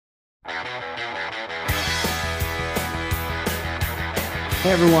Hey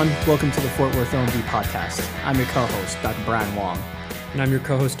everyone, welcome to the Fort Worth OMD podcast. I'm your co-host, Dr. Brian Wong. And I'm your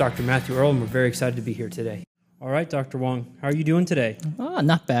co-host, Dr. Matthew Earl, and we're very excited to be here today. All right, Dr. Wong, how are you doing today?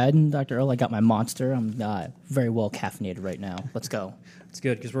 Not bad, Dr. Earl. I got my Monster. I'm very well caffeinated right now. Let's go. It's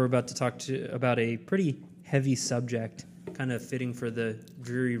good, because we're about to talk about a pretty heavy subject, kind of fitting for the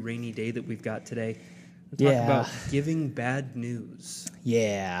dreary, rainy day that we've got today. We'll talk about giving bad news.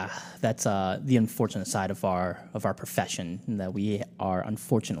 Yeah, that's the unfortunate side of our profession, that we are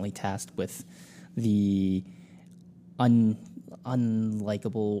unfortunately tasked with the unlikable,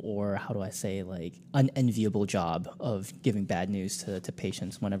 or how do I say, unenviable job of giving bad news to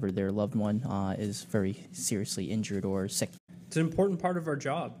patients whenever their loved one is very seriously injured or sick. It's an important part of our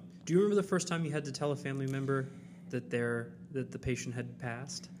job. Do you remember the first time you had to tell a family member that the patient had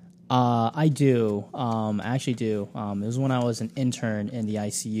passed? I do. I actually do. It was when I was an intern in the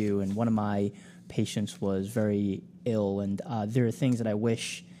ICU, and one of my patients was very ill, and there are things that I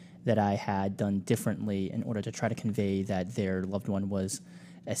wish that I had done differently in order to try to convey that their loved one was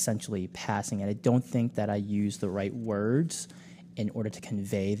essentially passing. And I don't think that I used the right words in order to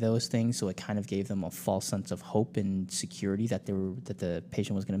convey those things, so it kind of gave them a false sense of hope and security that the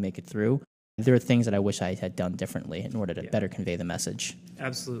patient was going to make it through. There are things that I wish I had done differently in order to better convey the message.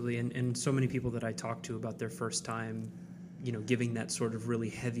 Absolutely, and so many people that I talk to about their first time, giving that sort of really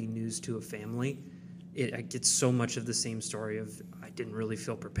heavy news to a family, I get so much of the same story of, I didn't really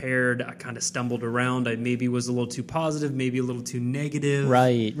feel prepared, I kind of stumbled around, I maybe was a little too positive, maybe a little too negative.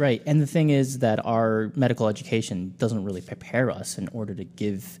 Right. And the thing is that our medical education doesn't really prepare us in order to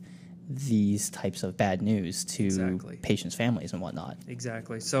give these types of bad news to patients' families and whatnot.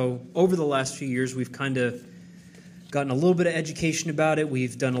 Exactly. So over the last few years, we've kind of gotten a little bit of education about it.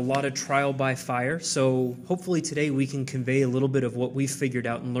 We've done a lot of trial by fire. So hopefully today we can convey a little bit of what we've figured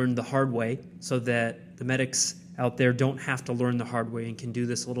out and learned the hard way, so that the medics out there don't have to learn the hard way and can do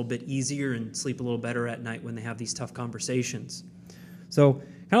this a little bit easier and sleep a little better at night when they have these tough conversations. So kind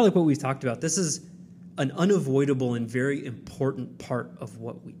of like what we've talked about, this is an unavoidable and very important part of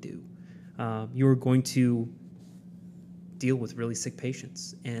what we do. You are going to deal with really sick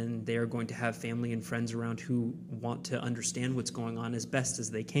patients, and they are going to have family and friends around who want to understand what's going on as best as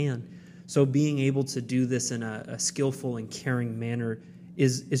they can. So being able to do this in a skillful and caring manner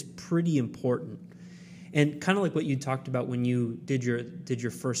is pretty important. And kind of like what you talked about when you did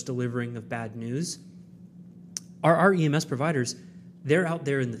your first delivering of bad news, our EMS providers, they're out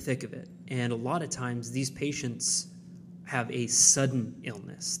there in the thick of it. And a lot of times these patients have a sudden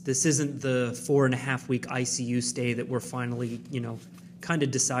illness. This isn't the 4.5-week ICU stay that we're finally, kind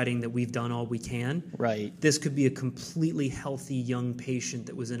of deciding that we've done all we can. Right. This could be a completely healthy young patient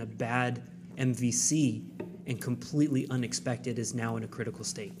that was in a bad MVC and completely unexpected is now in a critical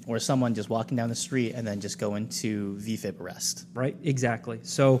state. Or someone just walking down the street and then just go into VFib arrest. Right, exactly.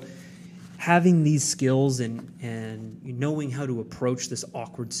 So having these skills and knowing how to approach this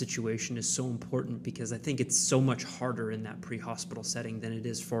awkward situation is so important, because I think it's so much harder in that pre-hospital setting than it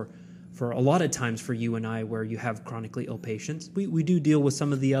is for a lot of times for you and I, where you have chronically ill patients. We do deal with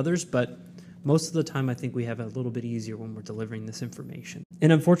some of the others, but most of the time I think we have it a little bit easier when we're delivering this information.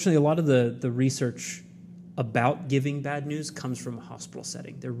 And unfortunately, a lot of the research about giving bad news comes from a hospital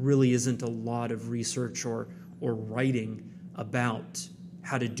setting. There really isn't a lot of research or writing about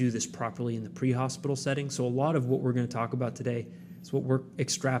how to do this properly in the pre-hospital setting. So a lot of what we're going to talk about today is what we're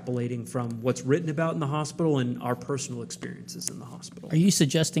extrapolating from what's written about in the hospital and our personal experiences in the hospital. Are you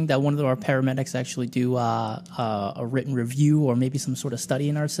suggesting that one of our paramedics actually do a written review or maybe some sort of study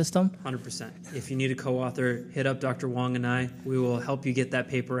in our system? 100%. If you need a co-author, hit up Dr. Wong and I. We will help you get that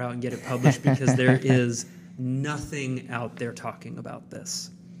paper out and get it published, because there is nothing out there talking about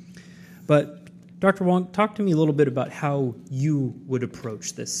this. But Dr. Wong, talk to me a little bit about how you would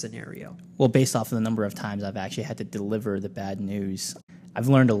approach this scenario. Well, based off of the number of times I've actually had to deliver the bad news, I've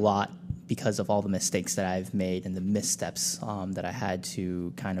learned a lot because of all the mistakes that I've made and the missteps that I had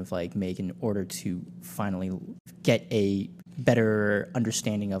to kind of make in order to finally get a better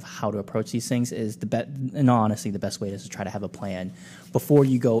understanding of how to approach these things. And honestly, the best way is to try to have a plan before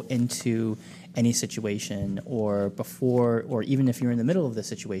you go into any situation, or even if you're in the middle of the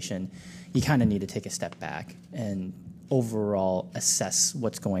situation, you kind of need to take a step back and overall assess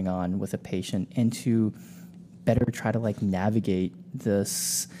what's going on with a patient, and to better try to navigate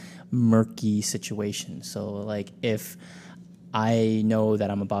this murky situation. So if I know that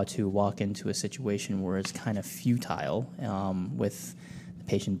I'm about to walk into a situation where it's kind of futile, with the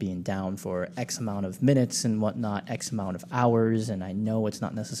patient being down for X amount of minutes and whatnot, X amount of hours, and I know it's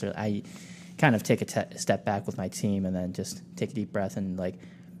not necessarily, I kind of take a step back with my team and then just take a deep breath and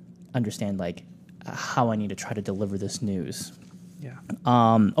understand like how I need to try to deliver this news. Yeah.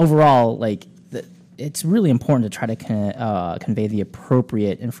 Overall, like it's really important to try to convey the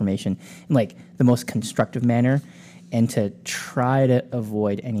appropriate information in like the most constructive manner, and to try to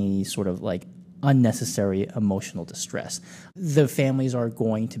avoid any sort of like unnecessary emotional distress. The families are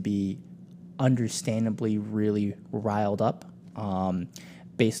going to be understandably really riled up,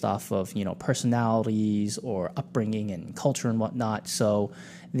 based off of, you know, personalities or upbringing and culture and whatnot. So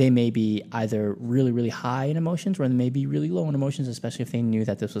they may be either really, really high in emotions, or they may be really low in emotions, especially if they knew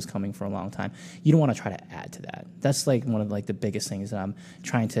that this was coming for a long time. You don't want to try to add to that. That's like one of like the biggest things that I'm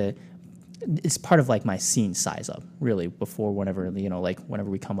trying to. It's part of like my scene size up, really, before whenever, you know, like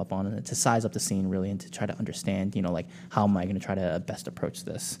whenever we come up on it, to size up the scene really, and to try to understand, you know, like how am I going to try to best approach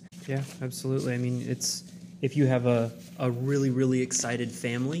this. Yeah, absolutely. I mean, if you have a really, really excited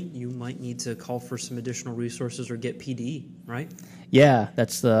family, you might need to call for some additional resources or get PD, right? Yeah,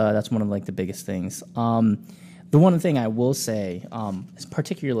 that's one of like the biggest things. The one thing I will say is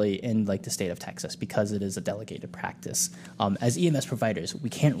particularly in like the state of Texas, because it is a delegated practice. As EMS providers, we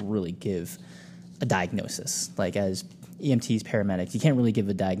can't really give a diagnosis. Like as EMTs, paramedics, you can't really give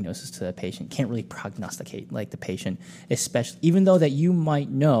a diagnosis to a patient. Can't really prognosticate like the patient, especially even though that you might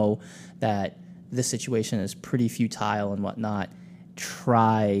know that this situation is pretty futile and whatnot.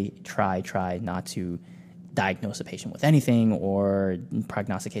 Try not to diagnose a patient with anything or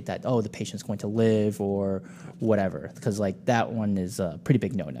prognosticate that, oh, the patient's going to live or whatever, because like that one is a pretty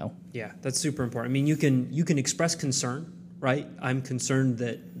big no-no. Yeah, that's super important. I mean, you can express concern, right? I'm concerned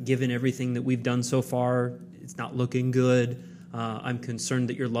that given everything that we've done so far, it's not looking good. I'm concerned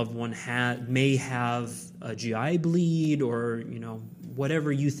that your loved one may have a GI bleed, or, you know,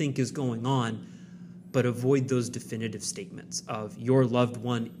 whatever you think is going on, but avoid those definitive statements of your loved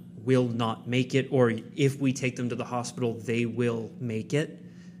one will not make it, or if we take them to the hospital, they will make it.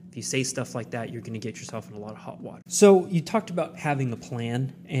 If you say stuff like that, you're going to get yourself in a lot of hot water. So you talked about having a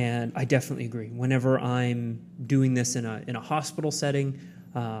plan, and I definitely agree. Whenever I'm doing this in a hospital setting,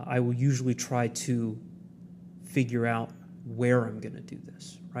 I will usually try to figure out where I'm going to do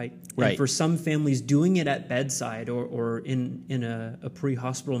this, right? Right. And for some families, doing it at bedside or in a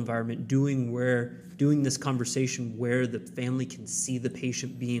pre-hospital environment, doing this conversation where the family can see the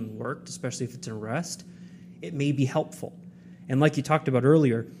patient being worked, especially if it's an arrest, it may be helpful. And like you talked about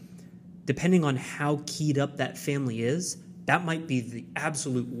earlier, depending on how keyed up that family is, that might be the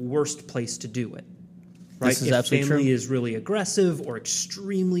absolute worst place to do it. Right? This is if absolutely family true. is really aggressive or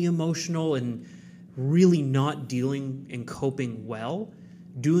extremely emotional and really not dealing and coping well,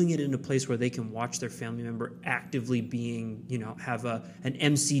 doing it in a place where they can watch their family member actively being, you know, have an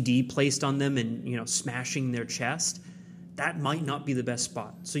MCD placed on them and, you know, smashing their chest, that might not be the best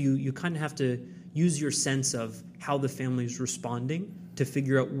spot. So you kind of have to use your sense of how the family is responding to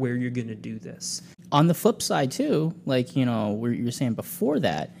figure out where you're going to do this. On the flip side too, like, you know, what you were saying before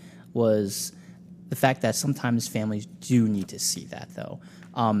that was the fact that sometimes families do need to see that, though.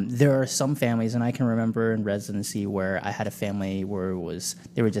 There are some families, and I can remember in residency where I had a family where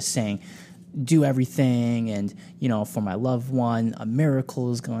they were just saying, do everything, and, you know, for my loved one, a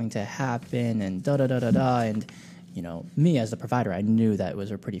miracle is going to happen, and da-da-da-da-da, and, you know, me as the provider, I knew that it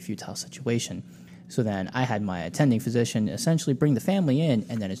was a pretty futile situation. So then I had my attending physician essentially bring the family in,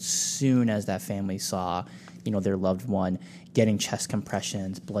 and then as soon as that family saw, you know, their loved one getting chest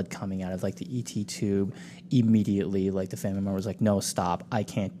compressions, blood coming out of like the ET tube, immediately like the family member was like, no, stop, I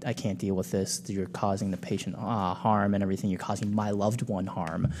can't deal with this. You're causing the patient harm and everything. You're causing my loved one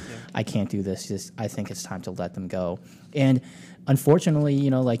harm. Yeah. I can't do this. I think it's time to let them go. And unfortunately, you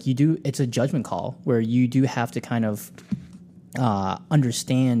know, like it's a judgment call where you do have to kind of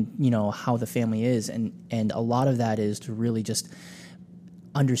understand, you know, how the family is, and a lot of that is to really just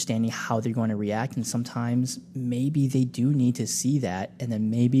understanding how they're going to react, and sometimes maybe they do need to see that, and then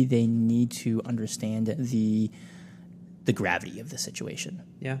maybe they need to understand the gravity of the situation.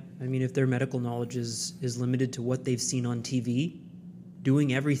 Yeah, I mean, if their medical knowledge is limited to what they've seen on TV,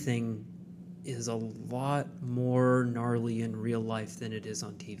 doing everything is a lot more gnarly in real life than it is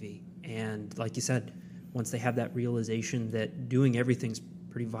on TV. And like you said, once they have that realization that doing everything's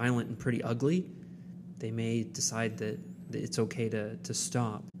pretty violent and pretty ugly, they may decide that it's okay to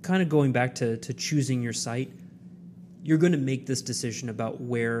stop. Kind of going back to choosing your site, you're going to make this decision about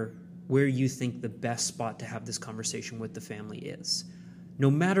where you think the best spot to have this conversation with the family is. No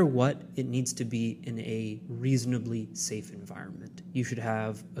matter what, it needs to be in a reasonably safe environment. You should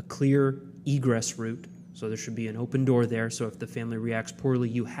have a clear egress route, so there should be an open door there, so if the family reacts poorly,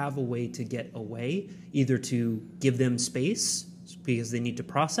 you have a way to get away, either to give them space because they need to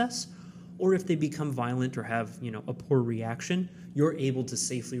process, or if they become violent or have, a poor reaction, you're able to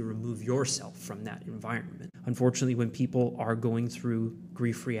safely remove yourself from that environment. Unfortunately, when people are going through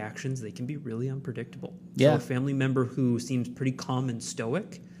grief reactions, they can be really unpredictable. Yeah. So a family member who seems pretty calm and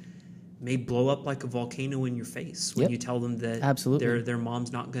stoic may blow up like a volcano in your face when Yep. you tell them that Absolutely. their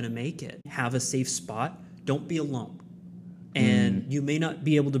mom's not going to make it. Have a safe spot. Don't be alone. And you may not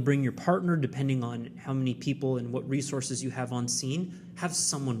be able to bring your partner, depending on how many people and what resources you have on scene. Have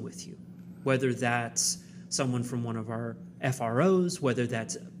someone with you, whether that's someone from one of our FROs, whether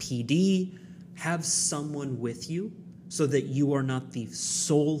that's a PD. Have someone with you so that you are not the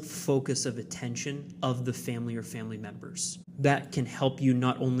sole focus of attention of the family or family members. That can help you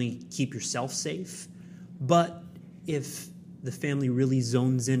not only keep yourself safe, but if the family really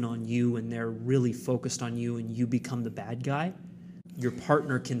zones in on you and they're really focused on you and you become the bad guy, your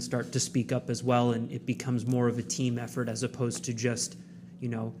partner can start to speak up as well, and it becomes more of a team effort as opposed to just,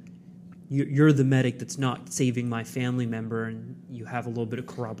 you're the medic that's not saving my family member, and you have a little bit of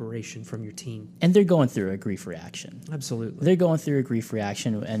corroboration from your team. And they're going through a grief reaction. Absolutely. They're going through a grief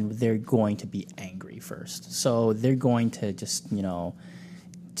reaction, and they're going to be angry first. So they're going to just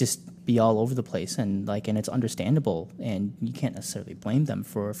be all over the place, and it's understandable, and you can't necessarily blame them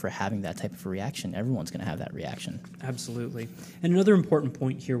for having that type of a reaction. Everyone's going to have that reaction. Absolutely. And another important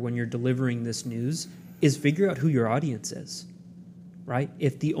point here when you're delivering this news is figure out who your audience is, right?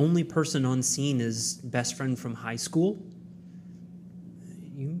 If the only person on scene is best friend from high school,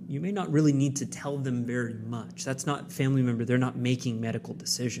 you may not really need to tell them very much. That's not family member. They're not making medical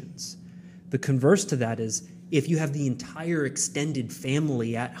decisions. The converse to that is if you have the entire extended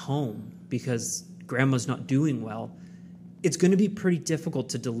family at home because grandma's not doing well, it's going to be pretty difficult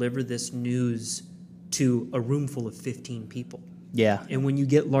to deliver this news to a room full of 15 people. Yeah. And when you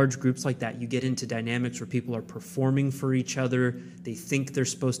get large groups like that, you get into dynamics where people are performing for each other. They think they're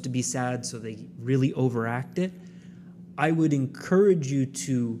supposed to be sad, so they really overact it. I would encourage you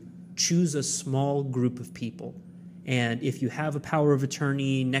to choose a small group of people. And if you have a power of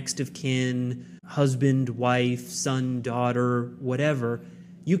attorney, next of kin, husband, wife, son, daughter, whatever,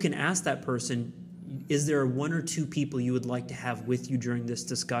 you can ask that person, is there one or two people you would like to have with you during this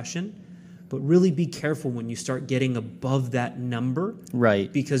discussion? But really be careful when you start getting above that number.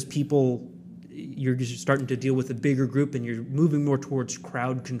 Right. Because you're just starting to deal with a bigger group and you're moving more towards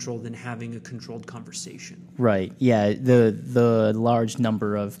crowd control than having a controlled conversation. Right. Yeah. The large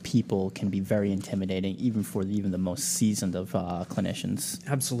number of people can be very intimidating, even for even the most seasoned of clinicians.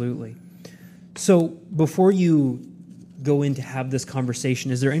 Absolutely. So before you go in to have this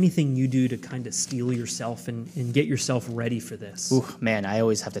conversation, is there anything you do to kind of steel yourself and get yourself ready for this? Ooh, man, I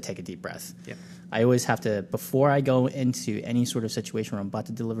always have to take a deep breath. Yeah. I always have to, before I go into any sort of situation where I'm about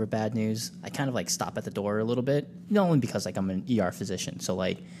to deliver bad news, I kind of stop at the door a little bit, not only because I'm an ER physician, so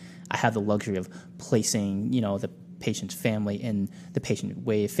I have the luxury of placing, the patient's family in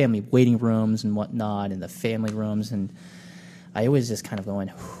the family waiting rooms and whatnot, and the family rooms, and I always just kind of go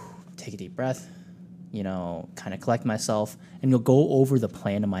in, take a deep breath, kind of collect myself, and you'll go over the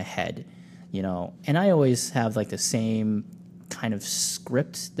plan in my head, and I always have the same kind of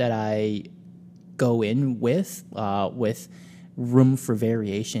script that I go in with room for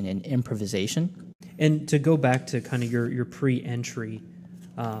variation and improvisation. And to go back to kind of your pre-entry,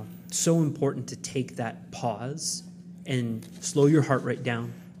 so important to take that pause and slow your heart rate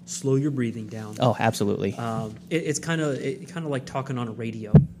down, slow your breathing down. Oh, absolutely. It's kind of like talking on a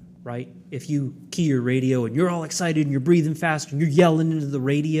radio, right? If you key your radio and you're all excited and you're breathing fast and you're yelling into the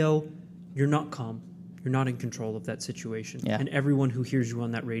radio, you're not calm. You're not in control of that situation. Yeah. And everyone who hears you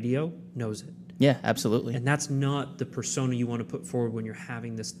on that radio knows it. Yeah, absolutely. And that's not the persona you want to put forward when you're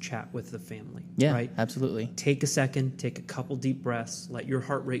having this chat with the family. Yeah, right? absolutely. Take a second, take a couple deep breaths, let your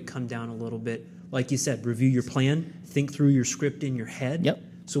heart rate come down a little bit. Like you said, review your plan, think through your script in your head. Yep.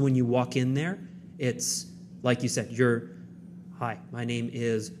 So when you walk in there, it's like you said, hi, my name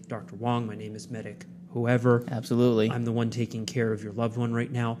is Dr. Wong, my name is Medic whoever. Absolutely. I'm the one taking care of your loved one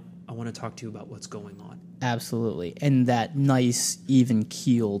right now. I want to talk to you about what's going on. Absolutely. And that nice, even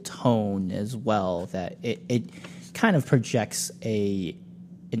keel tone as well, that it kind of projects an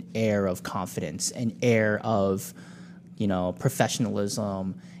air of confidence, an air of,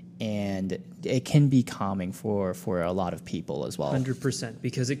 professionalism, and it can be calming for a lot of people as well. 100%,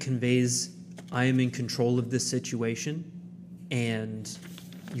 because it conveys, I am in control of this situation, and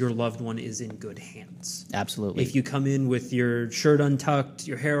your loved one is in good hands. Absolutely. If you come in with your shirt untucked,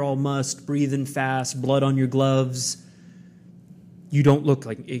 your hair all mussed, breathing fast, blood on your gloves, you don't look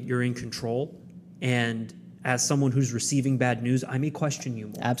like you're in control. And as someone who's receiving bad news, I may question you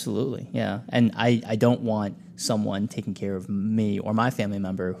more. Absolutely, yeah. And I don't want someone taking care of me or my family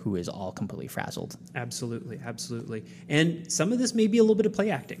member who is all completely frazzled. Absolutely, absolutely. And some of this may be a little bit of play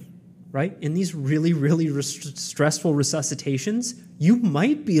acting, right? In these really, really stressful resuscitations, you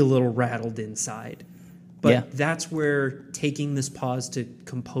might be a little rattled inside. But that's where taking this pause to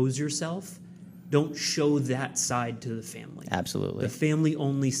compose yourself, don't show that side to the family. Absolutely. The family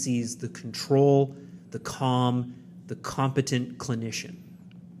only sees the control, the calm, the competent clinician.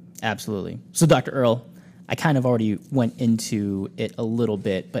 Absolutely. So, Dr. Earl, I kind of already went into it a little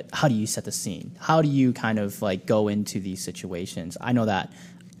bit, but how do you set the scene? How do you kind of like go into these situations? I know that,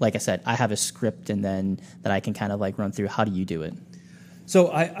 like I said, I have a script and then that I can kind of like run through. How do you do it? So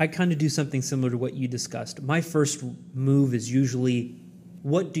I kind of do something similar to what you discussed. My first move is usually,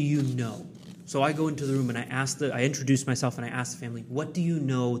 what do you know? So I go into the room and I introduce myself and I ask the family, what do you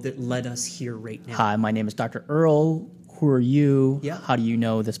know that led us here right now? Hi, my name is Dr. Earl. Who are you? Yeah. How do you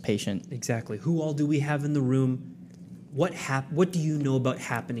know this patient? Exactly. Who all do we have in the room? What do you know about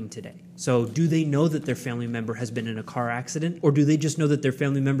happening today? So do they know that their family member has been in a car accident, or do they just know that their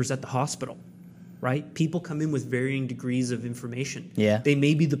family member's at the hospital? Right? People come in with varying degrees of information. Yeah. They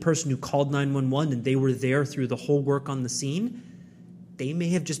may be the person who called 911 and they were there through the whole work on the scene. They may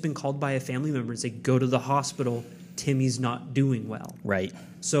have just been called by a family member and say, go to the hospital, Timmy's not doing well. Right.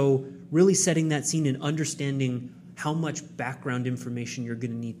 So really setting that scene and understanding how much background information you're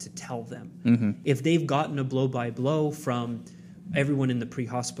going to need to tell them. Mm-hmm. If they've gotten a blow-by-blow from everyone in the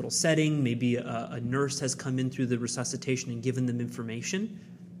pre-hospital setting, maybe a nurse has come in through the resuscitation and given them information,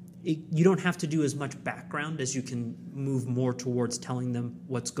 you don't have to do as much background as you can move more towards telling them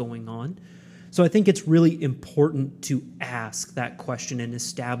what's going on. So I think it's really important to ask that question and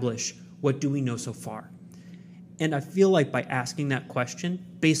establish, what do we know so far? And I feel like by asking that question,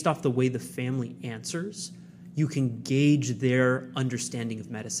 based off the way the family answers, you can gauge their understanding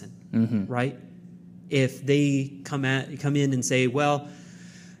of medicine, right? If they come in and say, well,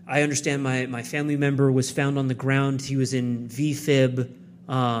 I understand my family member was found on the ground, he was in VFib,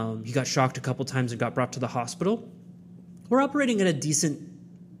 he got shocked a couple times and got brought to the hospital. We're operating at a decent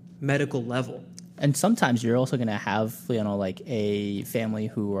medical level. And sometimes you're also going to have, like a family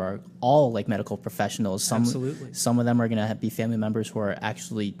who are all like medical professionals. Absolutely. Some of them are going to be family members who are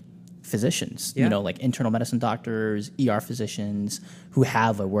actually physicians, Yeah. like internal medicine doctors, ER physicians who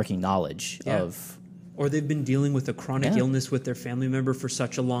have a working knowledge of. Or they've been dealing with a chronic Yeah. illness with their family member for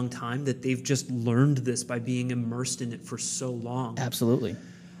such a long time that they've just learned this by being immersed in it for so long. Absolutely.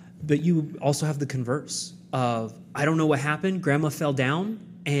 But you also have the converse of, I don't know what happened, grandma fell down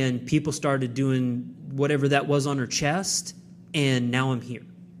and people started doing whatever that was on her chest and now I'm here.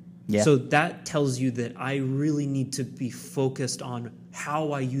 Yeah. So that tells you that I really need to be focused on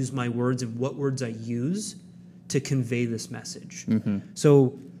how I use my words and what words I use to convey this message. Mm-hmm.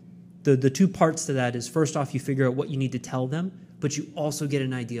 So the two parts to that is, first off, you figure out what you need to tell them, but you also get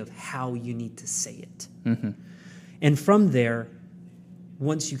an idea of how you need to say it. Mm-hmm. And from there,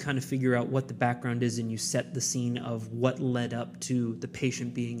 once you kind of figure out what the background is and you set the scene of what led up to the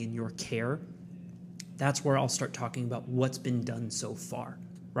patient being in your care, that's where I'll start talking about what's been done so far,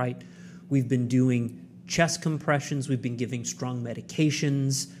 right? We've been doing chest compressions, we've been giving strong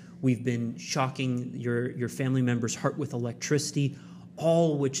medications, we've been shocking your family member's heart with electricity,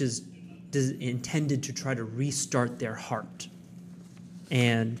 all which is intended to try to restart their heart.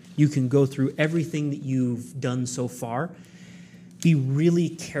 And you can go through everything that you've done so far. Be really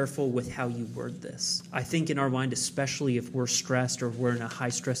careful with how you word this. I think in our mind, especially if we're stressed or we're in a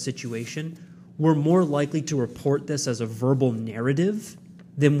high-stress situation, we're more likely to report this as a verbal narrative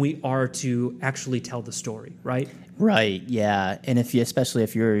than we are to actually tell the story, right? Right, yeah. And especially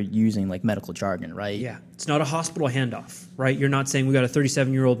if you're using like medical jargon, right? Yeah. It's not a hospital handoff, right? You're not saying we got a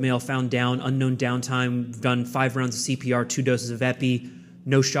 37-year-old male found down, unknown downtime, done 5 rounds of CPR, 2 doses of epi,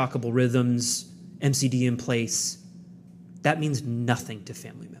 no shockable rhythms, MCD in place. That means nothing to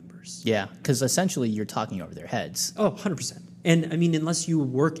family members. Yeah, because essentially you're talking over their heads. Oh, 100%. And I mean, unless you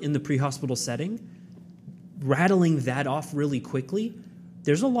work in the pre-hospital setting, rattling that off really quickly,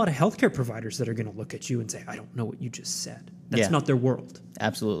 there's a lot of healthcare providers that are going to look at you and say, I don't know what you just said. That's not their world.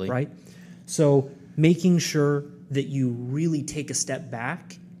 Absolutely. Right? So making sure that you really take a step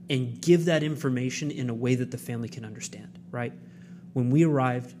back and give that information in a way that the family can understand, right? When we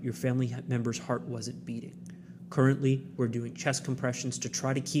arrived, your family member's heart wasn't beating. Currently, we're doing chest compressions to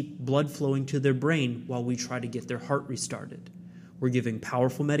try to keep blood flowing to their brain while we try to get their heart restarted. We're giving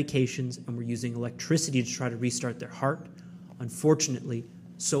powerful medications and we're using electricity to try to restart their heart. Unfortunately,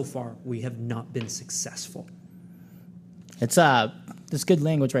 so far, we have not been successful. It's good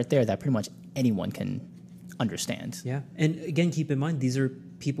language right there that pretty much anyone can understand. Yeah. And again, keep in mind, these are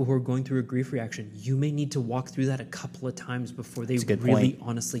people who are going through a grief reaction. You may need to walk through that a couple of times before they really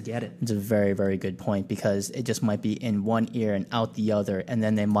honestly get it. It's a very, very good point, because it just might be in one ear and out the other, and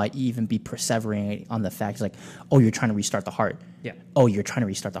then they might even be persevering on the fact like, oh, you're trying to restart the heart. Yeah. Oh, you're trying to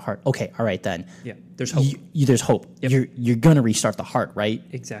restart the heart. Okay, all right then. Yeah, there's hope. There's hope. Yep. You're going to restart the heart, right?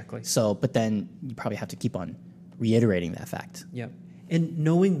 Exactly. So, but then you probably have to keep on reiterating that fact. Yeah. And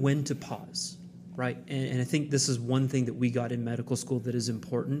knowing when to pause, right? And I think this is one thing that we got in medical school that is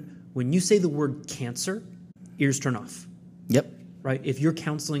important. When you say the word cancer, ears turn off. Yep. Right? If you're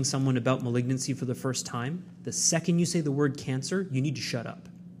counseling someone about malignancy for the first time, the second you say the word cancer, you need to shut up.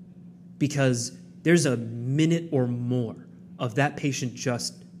 Because there's a minute or more of that patient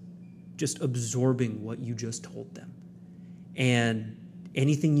just absorbing what you just told them. And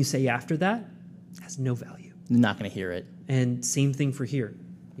anything you say after that has no value. They're not going to hear it. And same thing for here.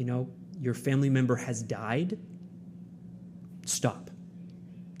 Your family member has died. Stop.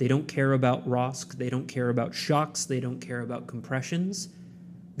 They don't care about ROSC. They don't care about shocks. They don't care about compressions.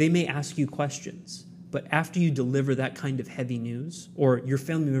 They may ask you questions, but after you deliver that kind of heavy news, or your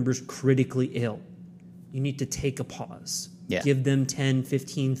family member's critically ill, you need to take a pause. Yeah. Give them 10,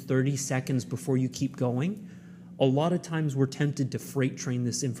 15, 30 seconds before you keep going. A lot of times we're tempted to freight train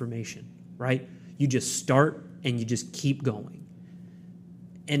this information, right? You just start and you just keep going.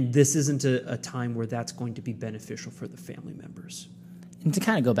 And this isn't a time where that's going to be beneficial for the family members. And to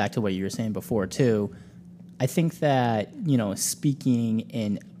kind of go back to what you were saying before, too, I think that, speaking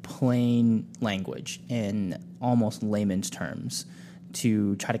in plain language, in almost layman's terms,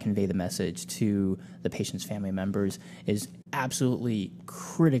 to try to convey the message to the patient's family members is absolutely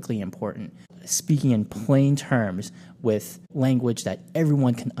critically important. Speaking in plain terms with language that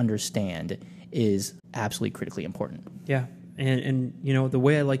everyone can understand is absolutely critically important. Yeah. And the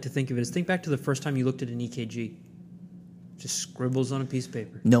way I like to think of it is think back to the first time you looked at an EKG. Just scribbles on a piece of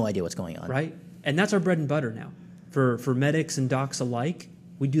paper. No idea what's going on. Right? And that's our bread and butter now. For medics and docs alike,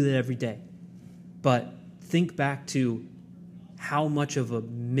 we do that every day. But think back to how much of a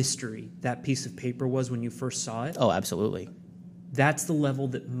mystery that piece of paper was when you first saw it. Oh, absolutely. That's the level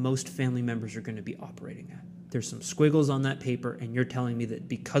that most family members are going to be operating at. There's some squiggles on that paper, and you're telling me that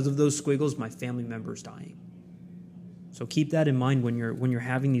because of those squiggles, my family member's dying. So keep that in mind when you're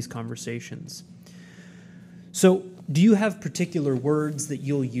having these conversations. So do you have particular words that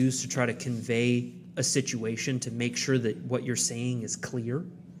you'll use to try to convey a situation to make sure that what you're saying is clear?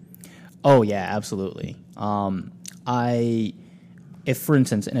 Oh, yeah, absolutely. If, for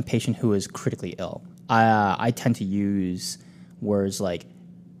instance, in a patient who is critically ill, I tend to use words like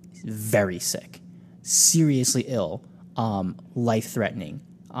very sick, seriously ill, life-threatening.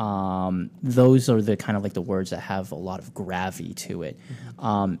 Those are the kind of like the words that have a lot of gravity to it.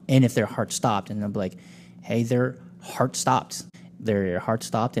 Mm-hmm. And if their heart stopped, and I'm like, hey, their heart stopped. Their heart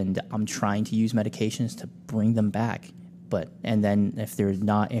stopped, and I'm trying to use medications to bring them back. And then if you're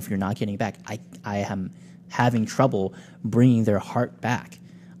not getting back, I am having trouble bringing their heart back.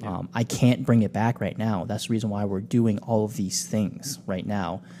 Yeah. I can't bring it back right now. That's the reason why we're doing all of these things right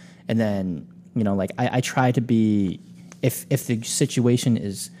now. And then, I try to be, if the situation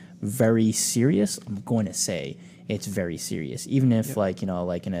is very serious, I'm going to say it's very serious. Even if in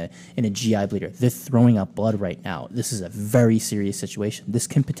a GI bleeder, they're throwing up blood right now. This is a very serious situation. This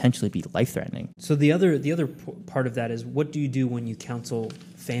can potentially be life-threatening. So the other part of that is, what do you do when you counsel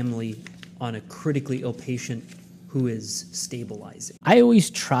family on a critically ill patient who is stabilizing? I always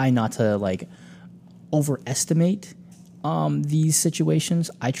try not to overestimate these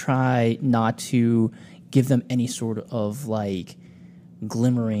situations. I try not to give them any sort of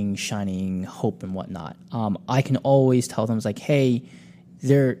glimmering, shining hope and whatnot. I can always tell them hey,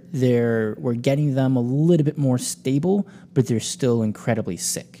 we're getting them a little bit more stable, but they're still incredibly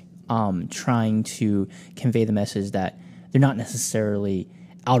sick. Trying to convey the message that they're not necessarily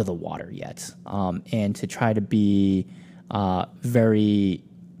out of the water yet, and to try to be very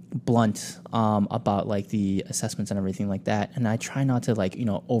blunt about the assessments and everything like that. And I try not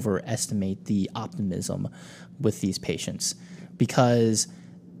to overestimate the optimism with these patients, because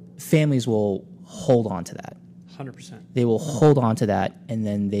families will hold on to that. 100%. They will hold on to that, and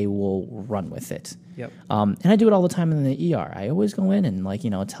then they will run with it. Yep. And I do it all the time in the ER. I always go in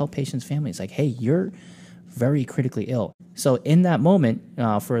and tell patients' families hey, you're very critically ill. So in that moment,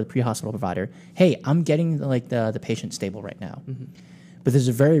 for the pre-hospital provider, hey, I'm getting the patient stable right now. Mm-hmm. But there's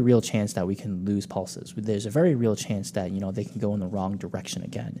a very real chance that we can lose pulses. There's a very real chance that they can go in the wrong direction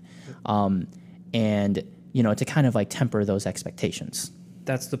again. And to kind of temper those expectations.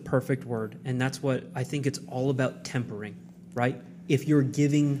 That's the perfect word. And that's what I think it's all about, tempering, right? If you're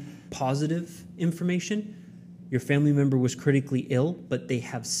giving positive information, your family member was critically ill, but they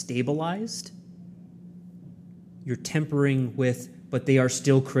have stabilized, you're tempering with, but they are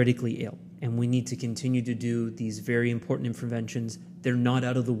still critically ill. And we need to continue to do these very important interventions. They're not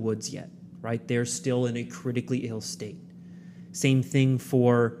out of the woods yet, right? They're still in a critically ill state. Same thing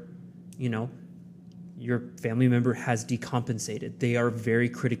for, your family member has decompensated. They are very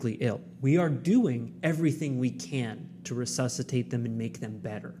critically ill. We are doing everything we can to resuscitate them and make them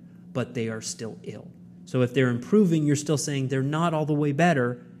better, but they are still ill. So if they're improving, you're still saying they're not all the way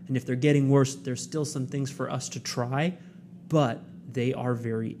better, and if they're getting worse, there's still some things for us to try, but they are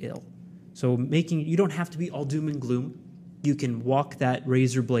very ill. So you don't have to be all doom and gloom. You can walk that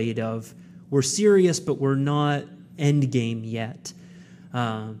razor blade of, we're serious, but we're not end game yet.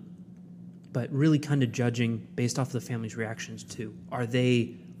 But really kind of judging based off of the family's reactions too. Are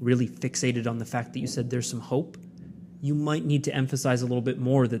they really fixated on the fact that you said there's some hope? You might need to emphasize a little bit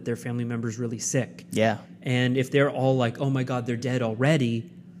more that their family member's really sick. Yeah. And if they're all like, oh my God, they're dead already,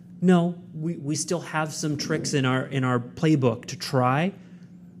 no, we still have some tricks in our playbook to try,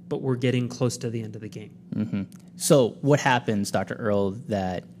 but we're getting close to the end of the game. Mm-hmm. So what happens, Dr. Earle,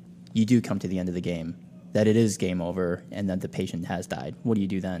 that you do come to the end of the game, that it is game over, and that the patient has died? What do you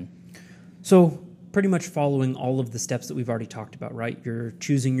do then? So pretty much following all of the steps that we've already talked about, right? You're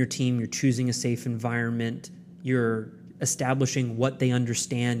choosing your team, you're choosing a safe environment, you're establishing what they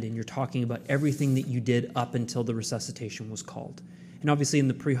understand, and you're talking about everything that you did up until the resuscitation was called. And obviously in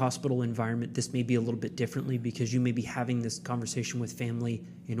the pre-hospital environment, this may be a little bit differently because you may be having this conversation with family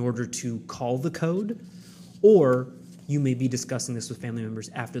in order to call the code, or you may be discussing this with family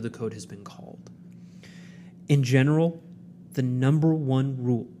members after the code has been called. In general, the number one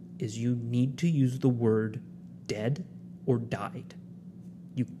rule is you need to use the word dead or died.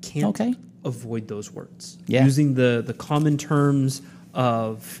 You can't avoid those words. Yeah. Using the common terms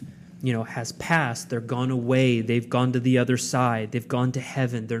of, has passed, they're gone away, they've gone to the other side, they've gone to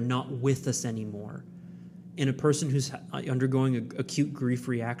heaven, they're not with us anymore. In a person who's undergoing an acute grief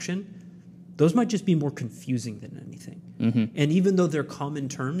reaction, those might just be more confusing than anything. Mm-hmm. And even though they're common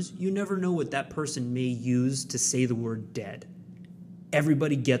terms, you never know what that person may use to say the word dead.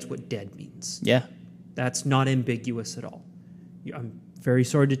 Everybody gets what dead means. Yeah. That's not ambiguous at all. I'm very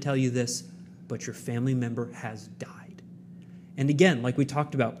sorry to tell you this, but your family member has died. And again, like we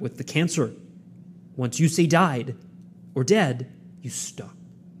talked about with the cancer, once you say died or dead, you stop.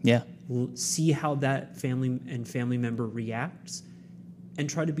 Yeah. See how that family member reacts and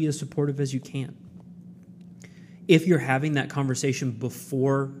try to be as supportive as you can. If you're having that conversation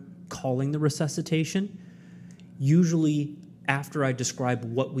before calling the resuscitation, usually after I describe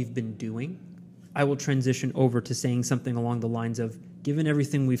what we've been doing, I will transition over to saying something along the lines of, given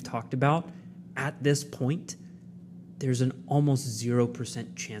everything we've talked about, at this point, there's an almost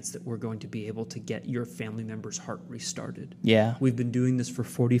 0% chance that we're going to be able to get your family member's heart restarted. Yeah. We've been doing this for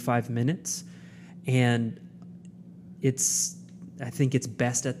 45 minutes, and I think it's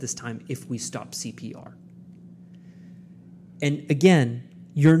best at this time if we stop CPR. And again,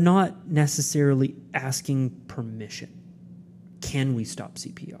 you're not necessarily asking permission. Can we stop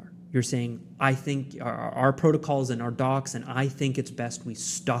CPR? You're saying, I think our protocols and our docs, and I think it's best we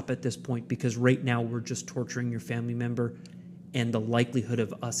stop at this point because right now we're just torturing your family member, and the likelihood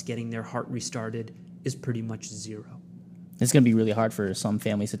of us getting their heart restarted is pretty much zero. It's going to be really hard for some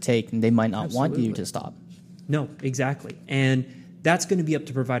families to take, and they might not want you to stop. No, exactly. And that's going to be up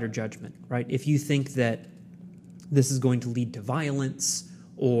to provider judgment, right? If you think that this is going to lead to violence,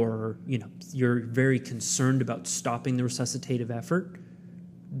 or you're very concerned about stopping the resuscitative effort,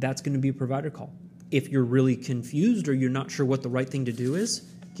 that's going to be a provider call. If you're really confused or you're not sure what the right thing to do is,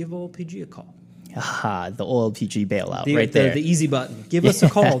 give OLPG a call. Aha, the OLPG bailout right there. The easy button. Give us a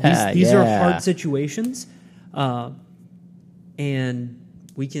call. These are hard situations, and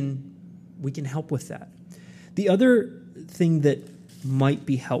we can help with that. The other thing that might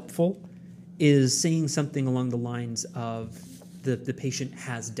be helpful is saying something along the lines of the patient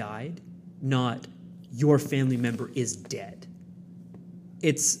has died, not your family member is dead.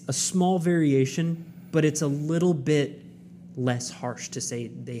 It's a small variation, but it's a little bit less harsh to say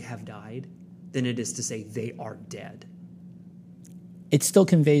they have died than it is to say they are dead. It still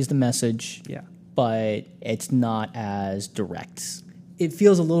conveys the message, yeah, but it's not as direct. It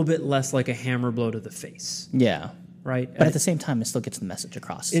feels a little bit less like a hammer blow to the face. Yeah. Right? But at the same time, it still gets the message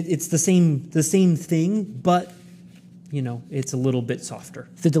across. It's the same thing, but, it's a little bit softer.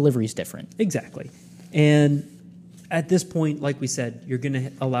 The delivery is different. Exactly. And at this point, like we said, you're going to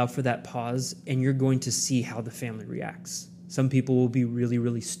allow for that pause, and you're going to see how the family reacts. Some people will be really,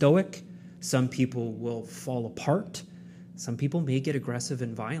 really stoic. Some people will fall apart. Some people may get aggressive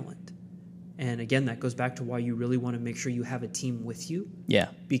and violent. And again, that goes back to why you really want to make sure you have a team with you. Yeah.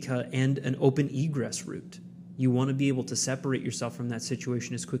 And an open egress route. You want to be able to separate yourself from that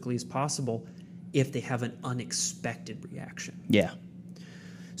situation as quickly as possible if they have an unexpected reaction. Yeah.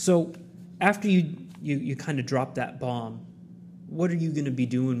 So after you kind of drop that bomb, what are you going to be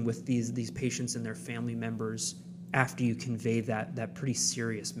doing with these patients and their family members after you convey that pretty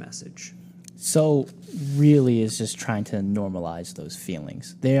serious message? So really is just trying to normalize those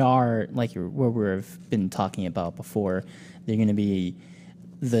feelings. They are, like what we've been talking about before, they're going to be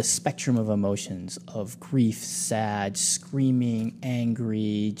the spectrum of emotions of grief, sad, screaming,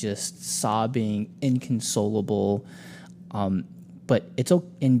 angry, just sobbing, inconsolable. But it's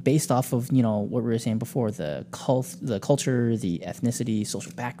and based off of what we were saying before, the culture, the ethnicity,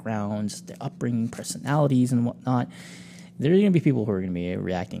 social backgrounds, their upbringing, personalities, and whatnot. There are going to be people who are going to be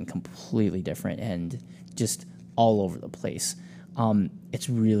reacting completely different and just all over the place. It's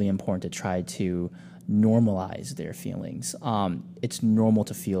really important to try to normalize their feelings. It's normal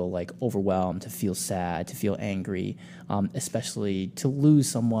to feel like overwhelmed, to feel sad, to feel angry, especially to lose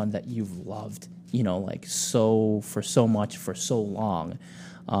someone that you've loved, like for so much for so long.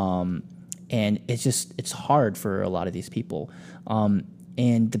 And it's hard for a lot of these people.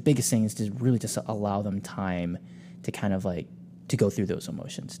 And the biggest thing is to really just allow them time to kind of like to go through those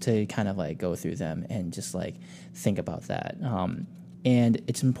emotions, to kind of like go through them and just like think about that. And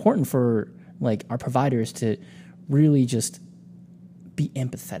it's important for like our providers to really just be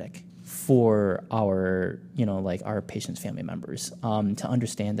empathetic for our, like our patients' family members, to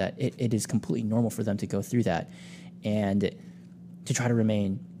understand that it is completely normal for them to go through that, and to try to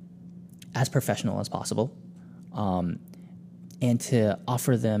remain as professional as possible, and to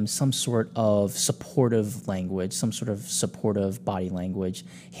offer them some sort of supportive language, some sort of supportive body language,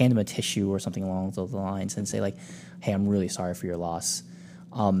 hand them a tissue or something along those lines and say like, hey, I'm really sorry for your loss.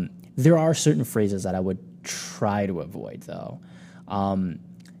 There are certain phrases that I would try to avoid though.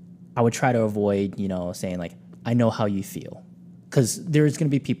 I would try to avoid, saying like, I know how you feel. Because there's going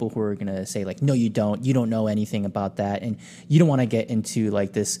to be people who are going to say like, no, you don't know anything about that. And you don't want to get into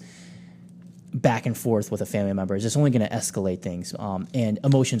like this back and forth with a family member. It's just only going to escalate things. And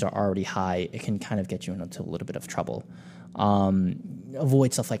emotions are already high. It can kind of get you into a little bit of trouble.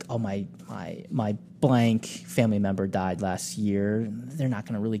 Avoid stuff like, oh, my blank family member died last year. They're not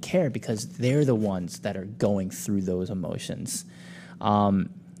going to really care because they're the ones that are going through those emotions.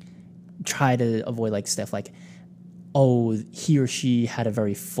 Try to avoid like stuff like, oh, he or she had a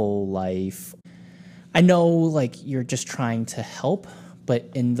very full life. I know like you're just trying to help,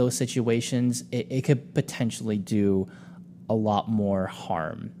 but in those situations, it could potentially do a lot more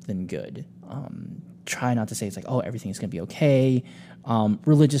harm than good. Try not to say it's like, oh, everything's going to be okay.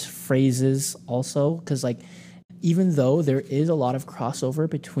 Religious phrases also, because like even though there is a lot of crossover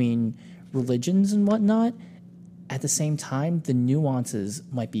between religions and whatnot, at the same time, the nuances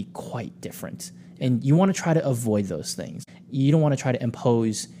might be quite different. And you want to try to avoid those things. You don't want to try to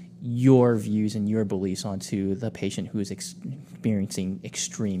impose your views and your beliefs onto the patient who is experiencing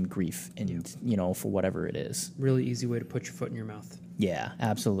extreme grief and, for whatever it is. Really easy way to put your foot in your mouth. Yeah,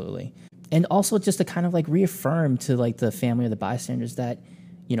 absolutely. And also just to kind of like reaffirm to like the family or the bystanders that,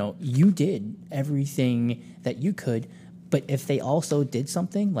 you did everything that you could. But if they also did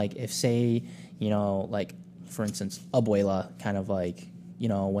something, like if say, like for instance, abuela kind of like,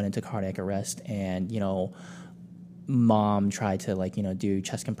 went into cardiac arrest and, mom tried to like, do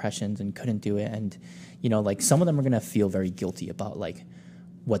chest compressions and couldn't do it. And, like some of them are going to feel very guilty about like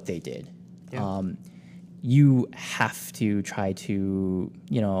what they did. Yeah. You have to try to,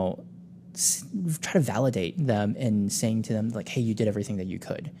 try to validate them and saying to them like, hey, you did everything that you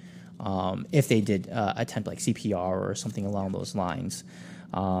could. If they did attempt like CPR or something along those lines.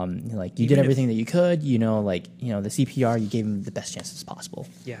 Like you did everything that you could, the CPR, you gave them the best chances possible.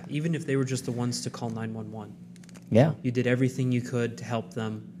 Yeah, even if they were just the ones to call 911. Yeah. You did everything you could to help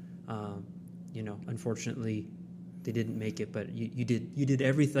them. Unfortunately, they didn't make it, but you did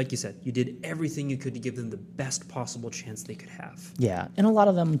everything, like you said, you did everything you could to give them the best possible chance they could have. Yeah, and a lot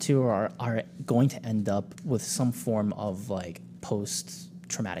of them too are going to end up with some form of like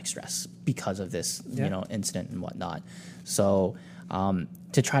post-traumatic stress because of this, incident and whatnot. So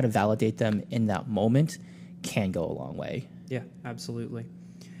to try to validate them in that moment can go a long way. Yeah, absolutely.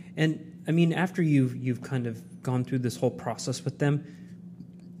 And I mean, after you've kind of gone through this whole process with them,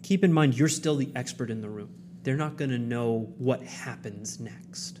 keep in mind you're still the expert in the room. They're not going to know what happens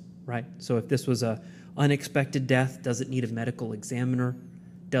next, right? So if this was a unexpected death, does it need a medical examiner?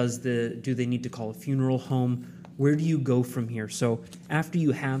 Do they need to call a funeral home? Where do you go from here? So after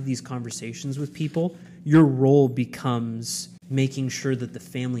you have these conversations with people, your role becomes making sure that the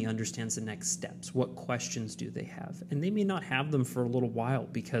family understands the next steps. What questions do they have? And they may not have them for a little while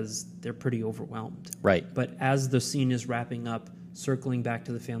because they're pretty overwhelmed. Right. But as the scene is wrapping up, circling back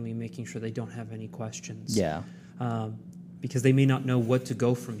to the family, making sure they don't have any questions. Yeah. Because they may not know what to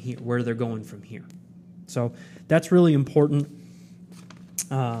go from here, where they're going from here. So that's really important.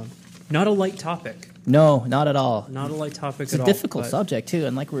 Not a light topic. No, not at all. Not a light topic It's at a all. difficult subject too,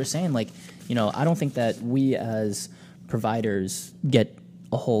 and like we were saying, like, you know, I don't think that we as providers get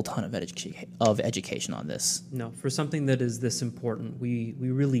a whole ton of education on this. No, for something that is this important, we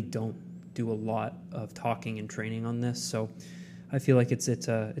really don't do a lot of talking and training on this. So I feel like it's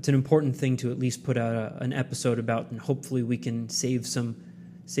an important thing to at least put out an episode about, and hopefully we can save some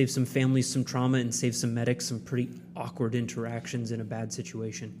families some trauma and save some medics some pretty awkward interactions in a bad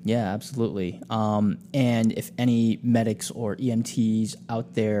situation. Yeah, absolutely. And if any medics or EMTs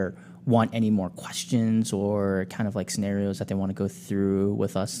out there want any more questions or kind of like scenarios that they want to go through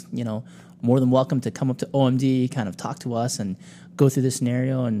with us, you know, more than welcome to come up to OMD, kind of talk to us and go through the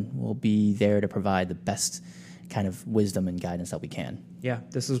scenario, and we'll be there to provide the best kind of wisdom and guidance that we can. Yeah,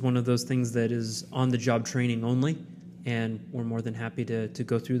 this is one of those things that is on-the-job training only, and we're more than happy to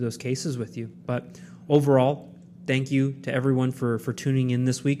go through those cases with you. But overall, thank you to everyone for tuning in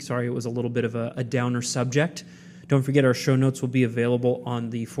this week. Sorry it was a little bit of a downer subject. Don't forget our show notes will be available on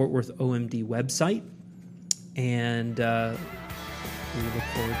the Fort Worth OMD website. And we look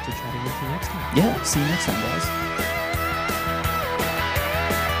forward to chatting with you next time. Yeah, see you next time, guys.